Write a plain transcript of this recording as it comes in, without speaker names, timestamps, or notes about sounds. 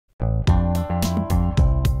My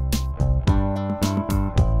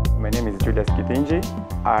name is Julius Githinji.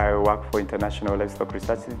 I work for International Livestock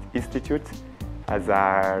Research Institute as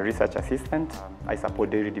a research assistant. I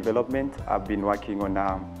support dairy development. I've been working on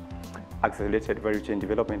an accelerated value chain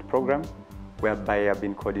development program whereby I've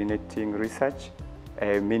been coordinating research,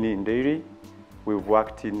 mainly in dairy. We've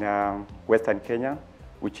worked in Western Kenya,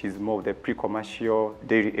 which is more of the pre-commercial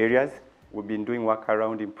dairy areas. We've been doing work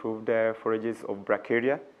around improved forages of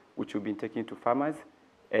bracharia, which we've been taking to farmers.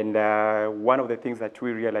 And one of the things that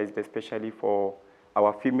we realized, especially for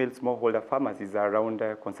our female smallholder farmers, is around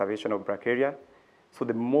conservation of bracharia. So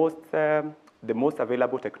the most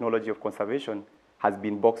available technology of conservation has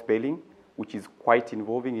been box baling, which is quite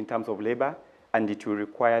involving in terms of labor, and it will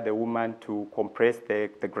require the woman to compress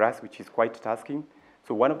the grass, which is quite tasking.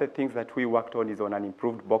 So one of the things that we worked on is on an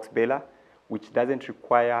improved box baler, which doesn't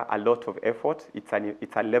require a lot of effort. It's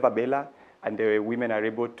a lever baler, and the women are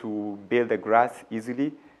able to bale the grass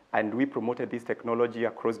easily. And we promoted this technology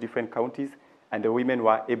across different counties, and the women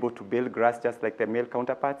were able to bale grass just like their male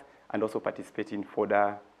counterparts and also participate in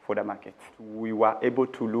fodder market. We were able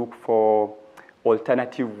to look for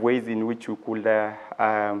alternative ways in which we could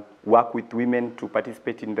work with women to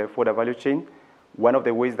participate in the fodder value chain. One of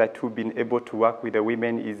the ways that we've been able to work with the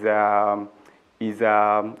women is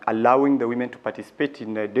allowing the women to participate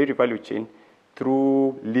in the dairy value chain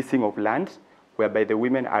through leasing of land, whereby the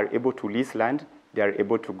women are able to lease land, they are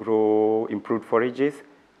able to grow improved forages,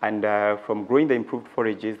 and from growing the improved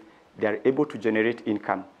forages, they are able to generate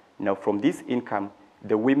income. Now, from this income,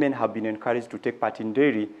 the women have been encouraged to take part in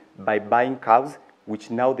dairy by buying cows, which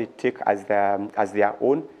now they take as their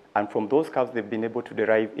own, and from those cows, they've been able to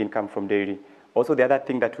derive income from dairy. Also, the other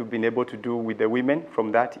thing that we've been able to do with the women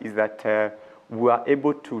from that is that we are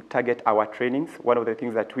able to target our trainings. One of the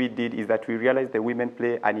things that we did is that we realized the women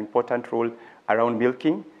play an important role around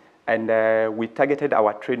milking, and we targeted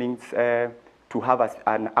our trainings to have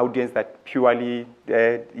an audience that purely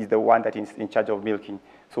is the one that is in charge of milking.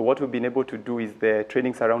 So what we've been able to do is the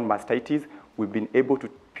trainings around mastitis. We've been able to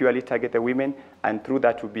purely target the women, and through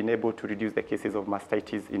that we've been able to reduce the cases of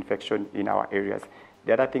mastitis infection in our areas.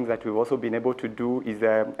 The other things that we've also been able to do is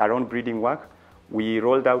around breeding work. We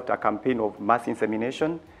rolled out a campaign of mass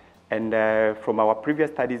insemination, and from our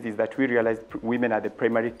previous studies is that we realized women are the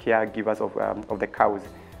primary caregivers of the cows.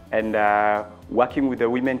 And working with the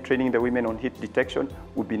women, training the women on heat detection,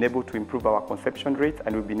 we've been able to improve our conception rates,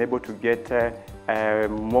 and we've been able to get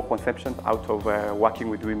more conceptions out of working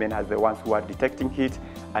with women as the ones who are detecting heat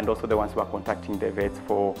and also the ones who are contacting the vets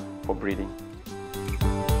for breeding.